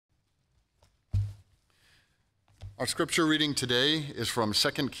Our scripture reading today is from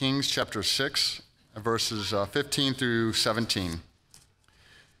 2 Kings chapter 6, verses 15 through 17.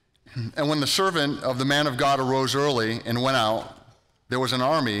 And when the servant of the man of God arose early and went out, there was an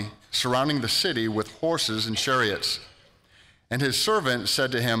army surrounding the city with horses and chariots. And his servant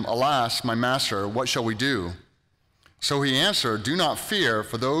said to him, "Alas, my master, what shall we do?" So he answered, "Do not fear,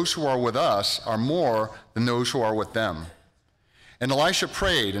 for those who are with us are more than those who are with them." And Elisha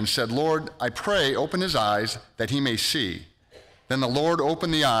prayed and said, "Lord, I pray, open his eyes that he may see." Then the Lord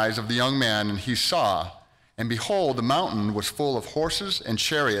opened the eyes of the young man, and he saw, and behold, the mountain was full of horses and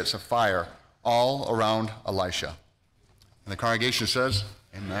chariots of fire all around Elisha. And the congregation says,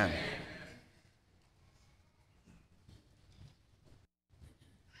 Amen.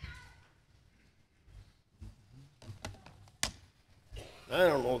 I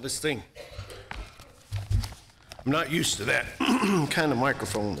don't know this thing. I'm not used to that kind of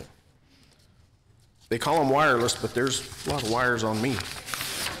microphone. They call them wireless, but there's a lot of wires on me.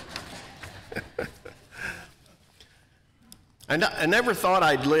 I never thought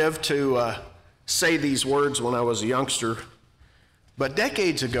I'd live to say these words when I was a youngster, but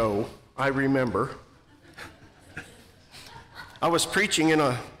decades ago, I remember, I was preaching in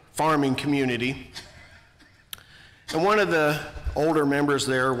a farming community, and one of the older members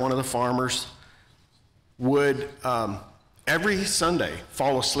there, one of the farmers, would every Sunday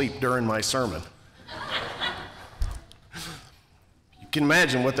fall asleep during my sermon. You can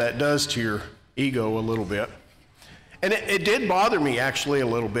imagine what that does to your ego a little bit. And it did bother me actually a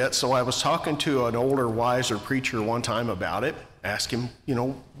little bit, so I was talking to an older, wiser preacher one time about it, asked him,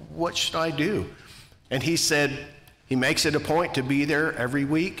 what should I do? And he said he makes it a point to be there every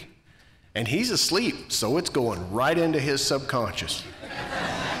week, and he's asleep, so it's going right into his subconscious.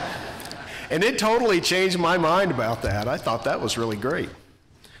 And it totally changed my mind about that. I thought that was really great.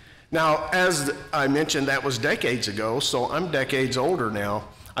 Now, as I mentioned, that was decades ago, so I'm decades older now.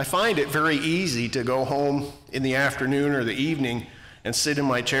 I find it very easy to go home in the afternoon or the evening and sit in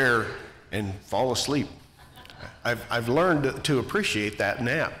my chair and fall asleep. I've learned to appreciate that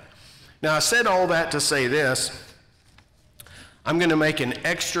nap. Now, I said all that to say this. I'm going to make an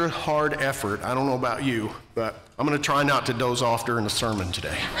extra hard effort. I don't know about you, but I'm going to try not to doze off during the sermon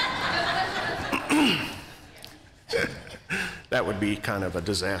today. That would be kind of a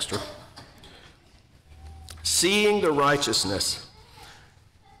disaster. Seeing the righteousness.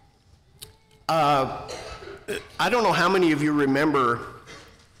 I don't know how many of you remember,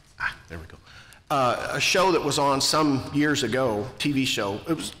 there we go, a show that was on some years ago, TV show.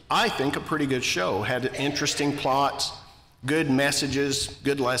 It was, I think, a pretty good show. Had interesting plots, good messages,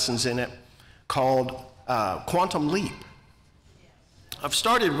 good lessons in it, called Quantum Leap. I've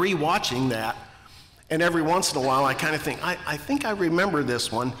started rewatching that, and every once in a while I kind of think, I think I remember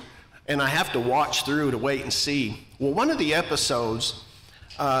this one, and I have to watch through to wait and see. Well, one of the episodes,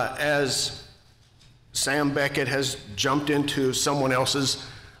 as Sam Beckett has jumped into someone else's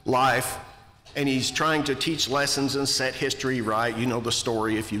life, and he's trying to teach lessons and set history right. You know the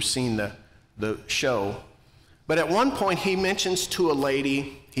story if you've seen the show. But at one point he mentions to a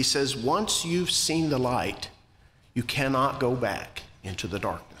lady, he says, once you've seen the light, you cannot go back into the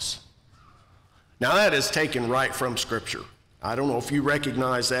darkness. Now that is taken right from Scripture. I don't know if you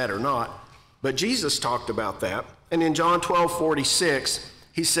recognize that or not, but Jesus talked about that. And in John 12:46,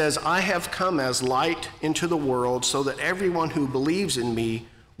 he says, I have come as light into the world so that everyone who believes in me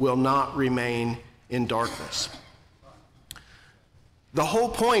will not remain in darkness. The whole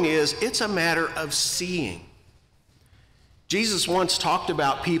point is, it's a matter of seeing. Jesus once talked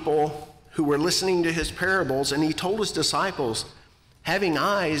about people who were listening to his parables, and he told his disciples, having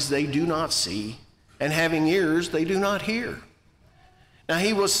eyes they do not see, and having ears they do not hear. Now,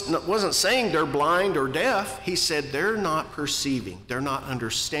 he wasn't saying they're blind or deaf. He said they're not perceiving, they're not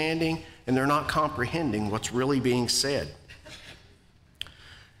understanding, and they're not comprehending what's really being said.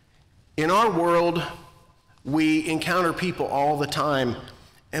 In our world, we encounter people all the time,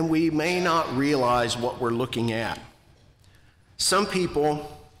 and we may not realize what we're looking at. Some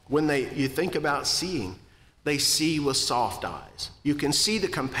people, when you think about seeing, they see with soft eyes. You can see the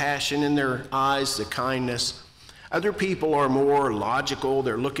compassion in their eyes, the kindness. Other people are more logical.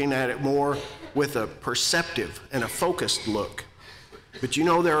 They're looking at it more with a perceptive and a focused look. But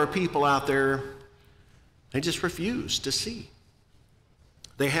there are people out there, they just refuse to see.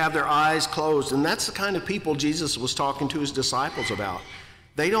 They have their eyes closed, and that's the kind of people Jesus was talking to his disciples about.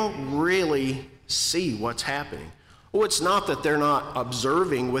 They don't really see what's happening. Oh, it's not that they're not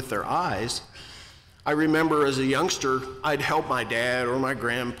observing with their eyes. I remember as a youngster, I'd help my dad or my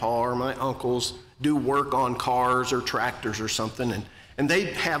grandpa or my uncles do work on cars or tractors or something, and And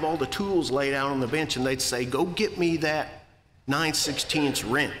they'd have all the tools laid out on the bench, and they'd say, go get me that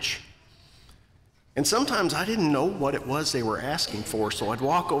 9/16 wrench. And sometimes I didn't know what it was they were asking for, so I'd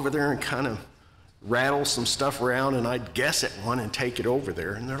walk over there and kind of rattle some stuff around, and I'd guess at one and take it over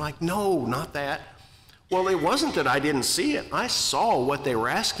there. And they're like, no, not that. Well, it wasn't that I didn't see it. I saw what they were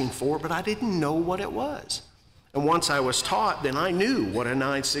asking for, but I didn't know what it was. And once I was taught, then I knew what a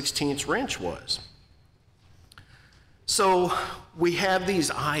 9/16 wrench was. So we have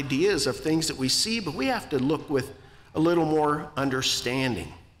these ideas of things that we see, but we have to look with a little more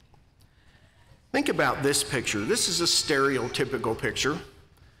understanding. Think about this picture. This is a stereotypical picture.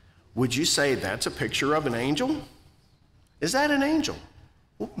 Would you say that's a picture of an angel? Is that an angel?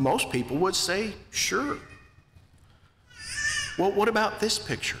 Well, most people would say, sure. Well, what about this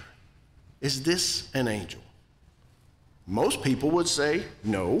picture? Is this an angel? Most people would say,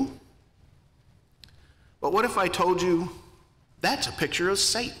 no. But what if I told you that's a picture of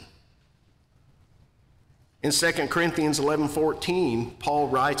Satan? In 2 Corinthians 11:14, Paul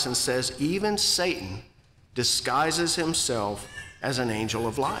writes and says, even Satan disguises himself as an angel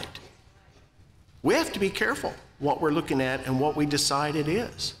of light. We have to be careful what we're looking at and what we decide it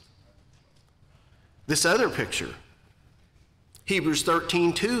is. This other picture, Hebrews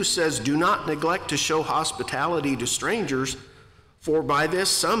 13:2 says, do not neglect to show hospitality to strangers, for by this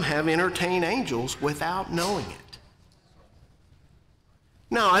some have entertained angels without knowing it.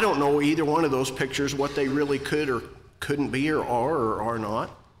 Now, I don't know either one of those pictures what they really could or couldn't be or are not,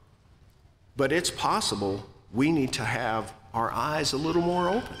 but it's possible we need to have our eyes a little more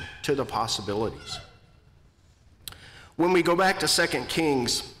open to the possibilities. When we go back to 2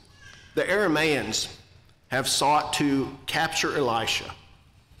 Kings, the Arameans have sought to capture Elisha,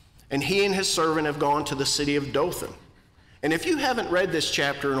 and he and his servant have gone to the city of Dothan. And if you haven't read this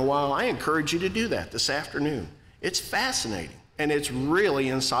chapter in a while, I encourage you to do that this afternoon. It's fascinating, and it's really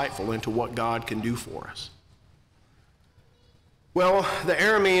insightful into what God can do for us. Well, the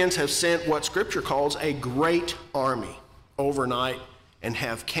Arameans have sent what Scripture calls a great army overnight and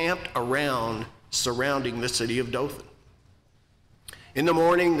have camped around surrounding the city of Dothan. In the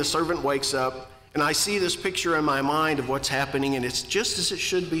morning, the servant wakes up, and I see this picture in my mind of what's happening, and it's just as it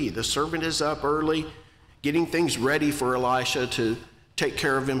should be. The servant is up early, getting things ready for Elisha to take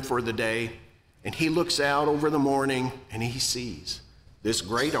care of him for the day, and he looks out over the morning, and he sees this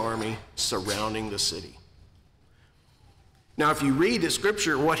great army surrounding the city. Now, if you read the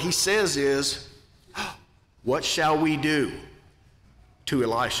Scripture, what he says is, what shall we do to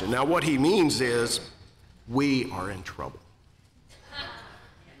Elisha? Now, what he means is, we are in trouble.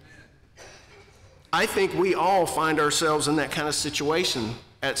 I think we all find ourselves in that kind of situation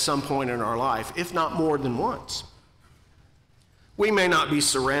at some point in our life, if not more than once. We may not be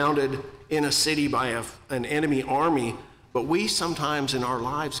surrounded in a city by an enemy army, but we sometimes in our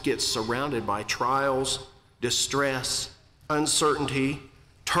lives get surrounded by trials, distress, uncertainty,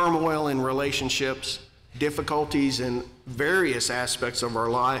 turmoil in relationships, difficulties in various aspects of our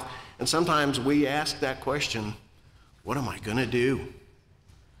life. And sometimes we ask that question, what am I going to do?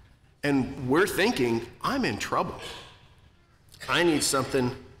 And we're thinking, I'm in trouble. I need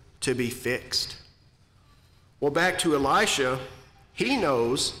something to be fixed. Well, back to Elisha, he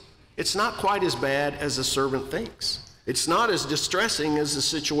knows it's not quite as bad as the servant thinks. It's not as distressing as the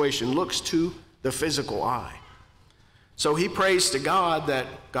situation looks to the physical eye. So he prays to God that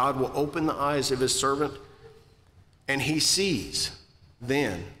God will open the eyes of his servant, and he sees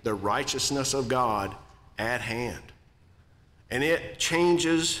then the righteousness of God at hand. And it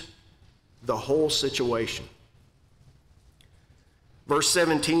changes the whole situation. Verse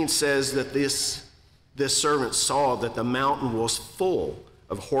 17 says that this servant saw that the mountain was full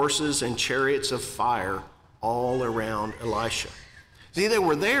of horses and chariots of fire all around Elisha. See, they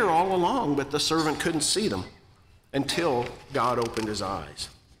were there all along, but the servant couldn't see them until God opened his eyes.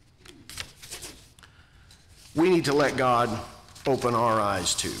 We need to let God open our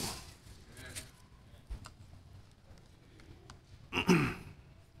eyes too.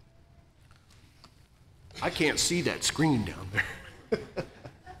 I can't see that screen down there.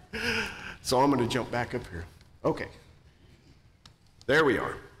 So I'm going to jump back up here. Okay. There we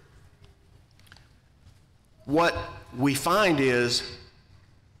are. What we find is,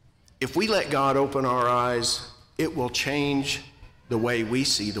 if we let God open our eyes, it will change the way we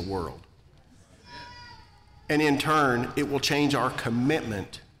see the world. And in turn, it will change our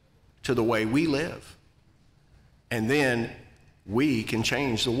commitment to the way we live. And then we can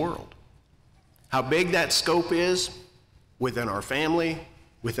change the world. How big that scope is within our family,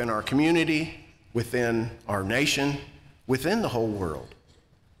 within our community, within our nation, within the whole world,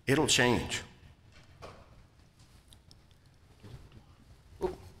 it'll change.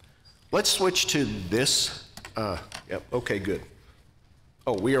 Let's switch to this. Yep, okay, good.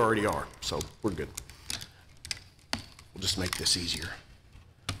 Oh, we already are, so we're good. We'll just make this easier.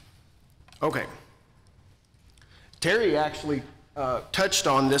 Okay. Terry actually touched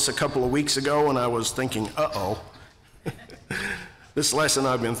on this a couple of weeks ago, and I was thinking, uh-oh. This lesson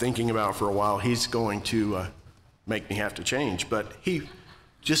I've been thinking about for a while, he's going to make me have to change. But it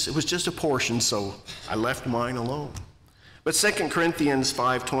was just a portion, so I left mine alone. But 2 Corinthians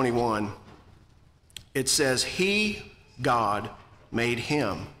 5:21, it says, He, God, made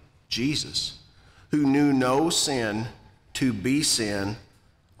him, Jesus, who knew no sin, to be sin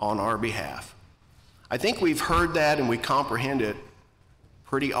on our behalf. I think we've heard that and we comprehend it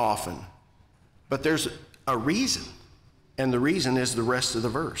pretty often. But there's a reason, and the reason is the rest of the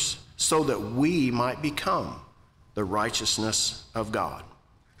verse, so that we might become the righteousness of God.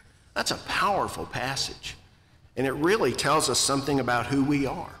 That's a powerful passage, and it really tells us something about who we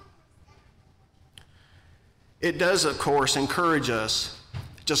are. It does, of course, encourage us,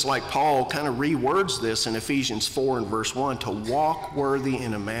 just like Paul kind of rewords this in Ephesians 4 and verse 1, to walk worthy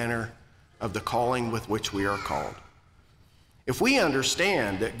in a manner of the calling with which we are called. If we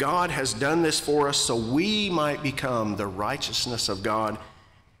understand that God has done this for us so we might become the righteousness of God,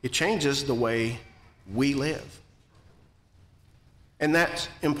 it changes the way we live. And that's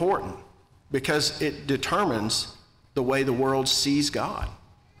important because it determines the way the world sees God.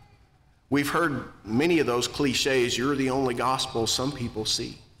 We've heard many of those cliches, you're the only gospel some people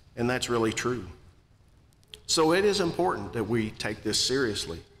see, and that's really true. So it is important that we take this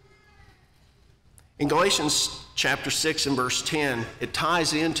seriously. In Galatians chapter 6 and verse 10, it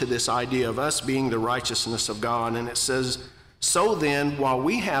ties into this idea of us being the righteousness of God, and it says, So then, while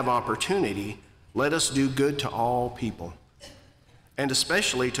we have opportunity, let us do good to all people, and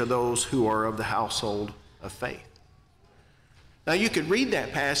especially to those who are of the household of faith. Now, you could read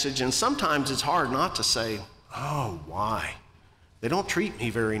that passage, and sometimes it's hard not to say, oh, why? They don't treat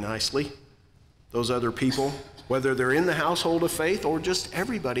me very nicely, those other people, whether they're in the household of faith or just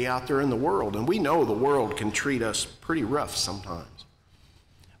everybody out there in the world. And we know the world can treat us pretty rough sometimes.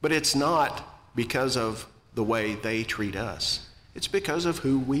 But it's not because of the way they treat us. It's because of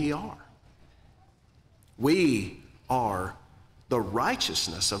who we are. We are the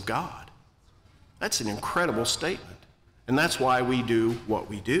righteousness of God. That's an incredible statement. And that's why we do what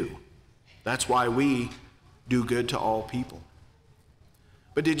we do. That's why we do good to all people.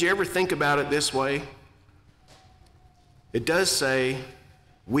 But did you ever think about it this way? It does say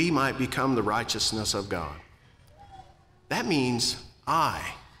we might become the righteousness of God. That means I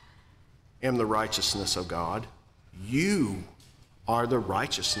am the righteousness of God. You are the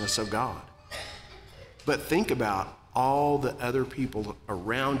righteousness of God. But think about all the other people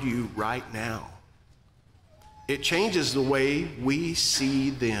around you right now. It changes the way we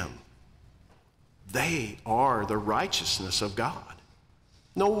see them. They are the righteousness of God.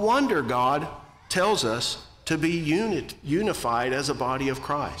 No wonder God tells us to be unified as a body of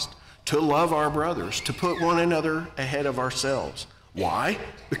Christ, to love our brothers, to put one another ahead of ourselves. Why?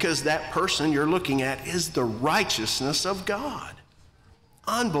 Because that person you're looking at is the righteousness of God.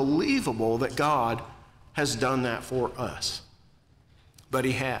 Unbelievable that God has done that for us. But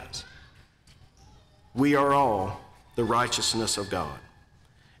he has. We are all the righteousness of God.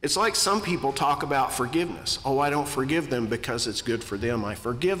 It's like some people talk about forgiveness. Oh, I don't forgive them because it's good for them. I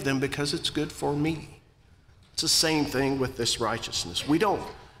forgive them because it's good for me. It's the same thing with this righteousness. We don't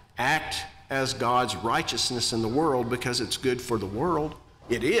act as God's righteousness in the world because it's good for the world.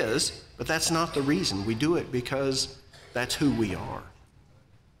 It is, but that's not the reason. We do it because that's who we are.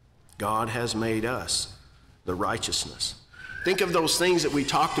 God has made us the righteousness. Think of those things that we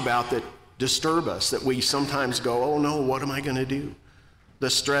talked about that disturb us, that we sometimes go, oh no, what am I going to do? The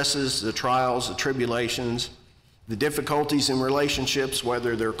stresses, the trials, the tribulations, the difficulties in relationships,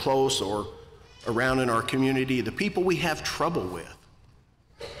 whether they're close or around in our community, the people we have trouble with.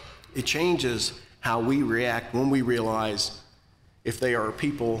 It changes how we react when we realize if they are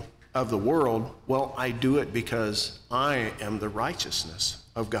people of the world, well, I do it because I am the righteousness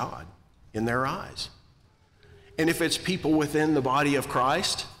of God in their eyes. And if it's people within the body of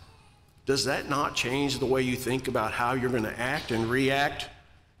Christ, does that not change the way you think about how you're going to act and react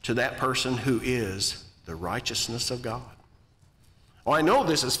to that person who is the righteousness of God? Well, I know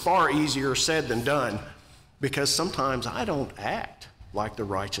this is far easier said than done because sometimes I don't act like the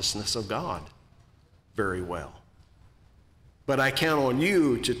righteousness of God very well. But I count on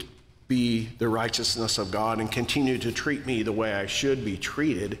you to be the righteousness of God and continue to treat me the way I should be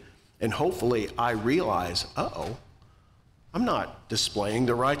treated. And hopefully I realize, uh-oh, I'm not displaying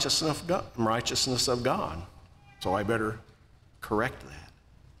the righteousness of God, so I better correct that.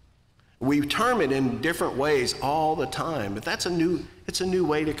 We term it in different ways all the time, but it's a new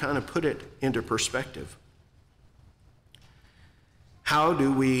way to kind of put it into perspective. How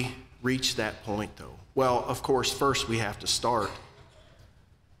do we reach that point, though? Well, of course, first we have to start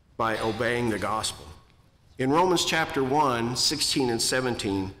by obeying the gospel. In Romans chapter 1, 16 and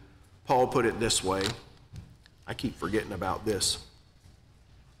 17, Paul put it this way. I keep forgetting about this.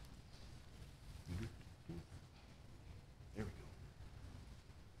 There we go.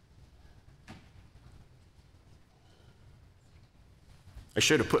 I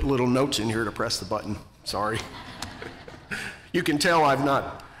should have put little notes in here to press the button. Sorry. You can tell I've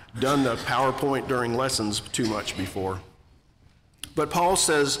not done the PowerPoint during lessons too much before. But Paul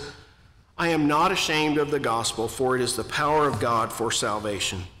says, I am not ashamed of the gospel, for it is the power of God for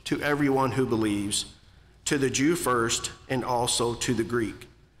salvation to everyone who believes, to the Jew first and also to the Greek.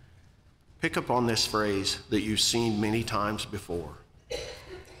 Pick up on this phrase that you've seen many times before.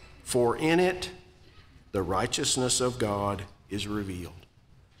 For in it the righteousness of God is revealed,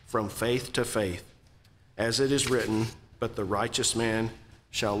 from faith to faith, as it is written, but the righteous man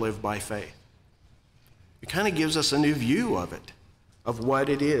shall live by faith. It kind of gives us a new view of it, of what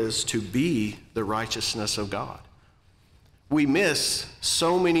it is to be the righteousness of God. We miss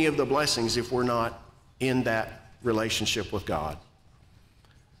so many of the blessings if we're not in that relationship with God.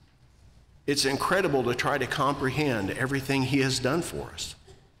 It's incredible to try to comprehend everything he has done for us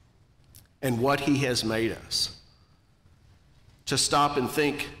and what he has made us. To stop and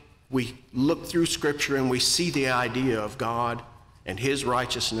think, we look through Scripture and we see the idea of God and his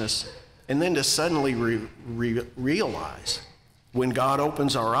righteousness, and then to suddenly realize when God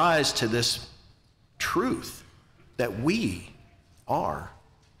opens our eyes to this truth that we are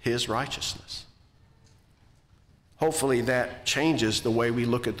his righteousness. Hopefully that changes the way we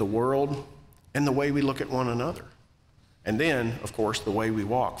look at the world and the way we look at one another. And then, of course, the way we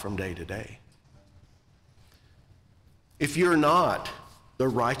walk from day to day. If you're not the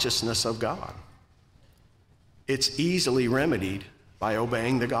righteousness of God, it's easily remedied by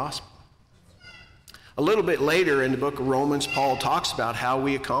obeying the gospel. A little bit later in the book of Romans, Paul talks about how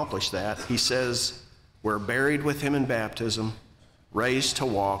we accomplish that. He says, we're buried with him in baptism, raised to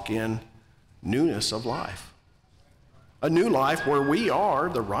walk in newness of life. A new life where we are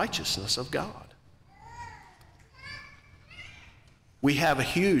the righteousness of God. We have a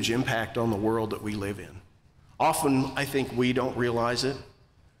huge impact on the world that we live in. Often, I think we don't realize it.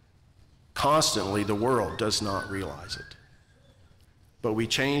 Constantly, the world does not realize it. But we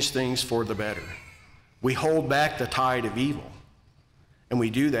change things for the better. We hold back the tide of evil. And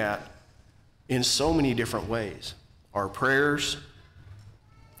we do that in so many different ways. Our prayers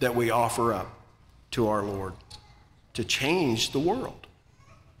that we offer up to our Lord to change the world.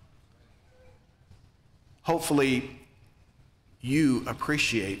 Hopefully, you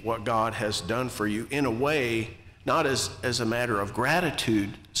appreciate what God has done for you in a way, not as a matter of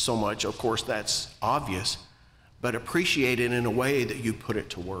gratitude so much, of course that's obvious, but appreciate it in a way that you put it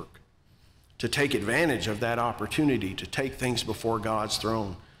to work, to take advantage of that opportunity, to take things before God's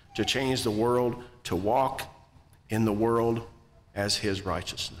throne, to change the world, to walk in the world as his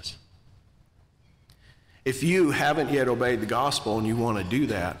righteousness. If you haven't yet obeyed the gospel and you want to do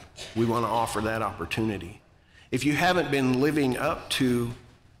that, we want to offer that opportunity. If you haven't been living up to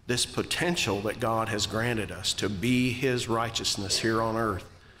this potential that God has granted us to be his righteousness here on earth,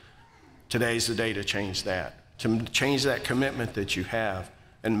 today's the day to change that, to change that commitment that you have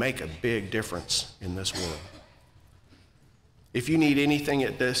and make a big difference in this world. If you need anything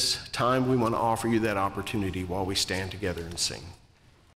at this time, we want to offer you that opportunity while we stand together and sing.